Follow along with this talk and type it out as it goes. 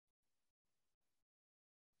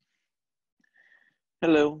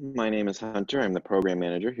Hello, my name is Hunter. I'm the program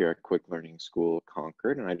manager here at Quick Learning School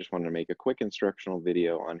Concord, and I just wanted to make a quick instructional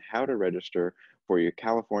video on how to register for your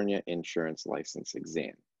California Insurance License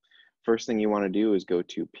exam. First thing you want to do is go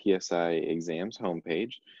to PSI Exams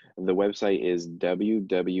homepage. The website is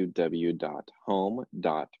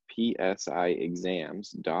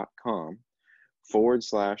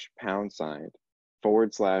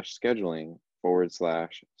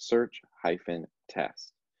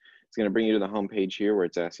It's going to bring you to the home page here where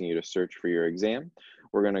it's asking you to search for your exam.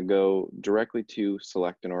 We're going to go directly to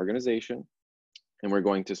select an organization, and we're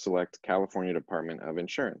going to select California Department of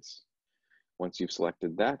Insurance. Once you've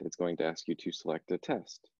selected that, it's going to ask you to select a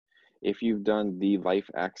test. If you've done the Life,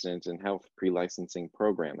 Accident, and Health pre-licensing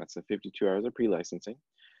program, that's the 52 hours of pre-licensing,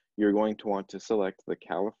 you're going to want to select the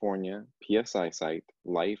California PSI site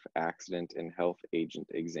Life, Accident, and Health Agent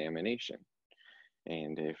Examination.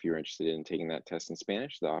 And if you're interested in taking that test in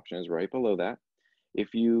Spanish, the option is right below that.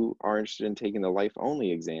 If you are interested in taking the life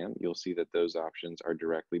only exam, you'll see that those options are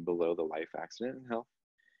directly below the life, accident, and health.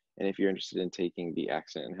 And if you're interested in taking the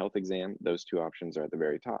accident and health exam, those two options are at the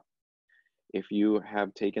very top. If you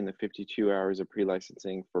have taken the 52 hours of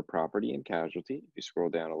pre-licensing for property and casualty, if you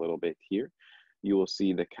scroll down a little bit here, you will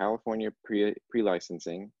see the California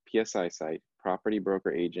pre-licensing PSI site property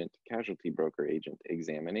broker agent, casualty broker agent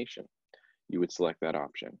examination. You would select that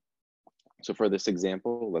option. So for this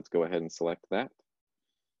example, let's go ahead and select that.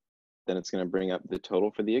 Then it's going to bring up the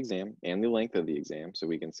total for the exam and the length of the exam. So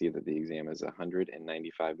we can see that the exam is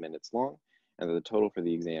 195 minutes long and that the total for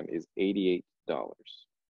the exam is $88.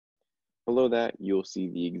 Below that, you'll see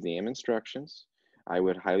the exam instructions. I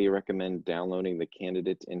would highly recommend downloading the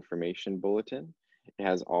Candidate Information Bulletin. It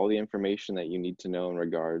has all the information that you need to know in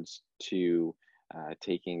regards to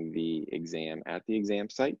taking the exam at the exam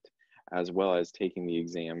site, as well as taking the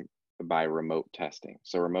exam by remote testing.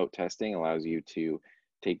 So remote testing allows you to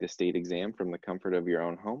take the state exam from the comfort of your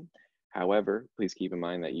own home. However, please keep in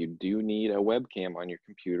mind that you do need a webcam on your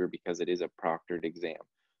computer because it is a proctored exam.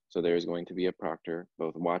 So there is going to be a proctor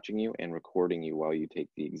both watching you and recording you while you take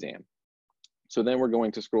the exam. So then we're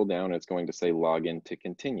going to scroll down. It's going to say login to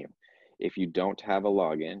continue. If you don't have a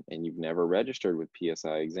login and you've never registered with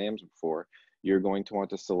PSI exams before, you're going to want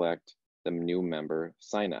to select the new member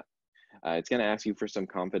sign up. It's going to ask you for some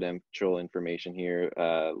confidential information here,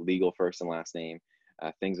 legal first and last name,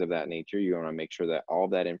 things of that nature. You want to make sure that all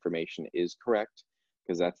that information is correct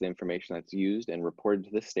because that's the information that's used and reported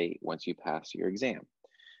to the state once you pass your exam.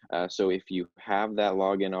 So if you have that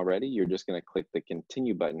login already, you're just going to click the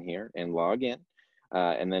continue button here and log in,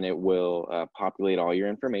 and then it will populate all your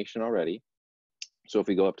information already. So if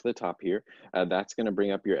we go up to the top here, that's going to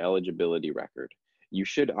bring up your eligibility record. You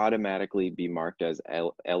should automatically be marked as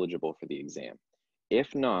eligible for the exam.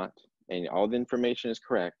 If not, and all the information is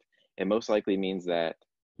correct, it most likely means that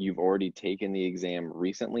you've already taken the exam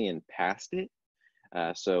recently and passed it.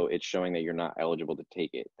 So it's showing that you're not eligible to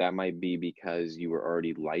take it. That might be because you were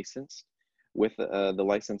already licensed with the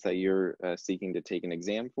license that you're seeking to take an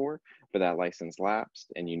exam for, but that license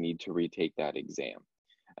lapsed and you need to retake that exam.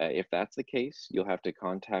 If that's the case, you'll have to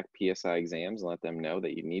contact PSI Exams and let them know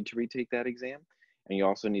that you need to retake that exam. And you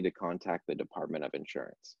also need to contact the Department of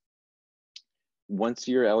Insurance. Once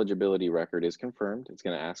your eligibility record is confirmed, it's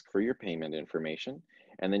going to ask for your payment information,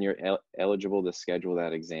 and then you're eligible to schedule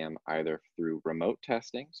that exam either through remote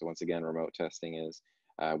testing. So once again, remote testing is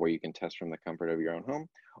where you can test from the comfort of your own home,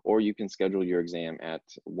 or you can schedule your exam at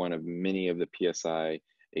one of many of the PSI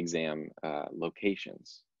exam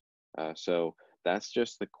locations. So that's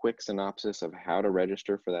just the quick synopsis of how to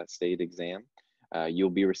register for that state exam. You'll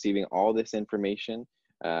be receiving all this information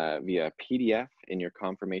via PDF in your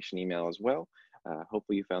confirmation email as well.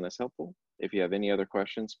 Hopefully you found this helpful. If you have any other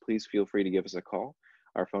questions, please feel free to give us a call.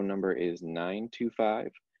 Our phone number is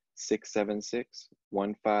 925-676-1526.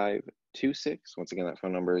 Once again, that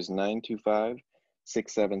phone number is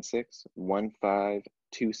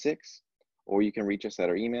 925-676-1526. Or you can reach us at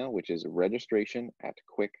our email, which is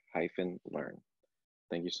registration@quick-learn.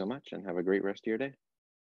 Thank you so much and have a great rest of your day.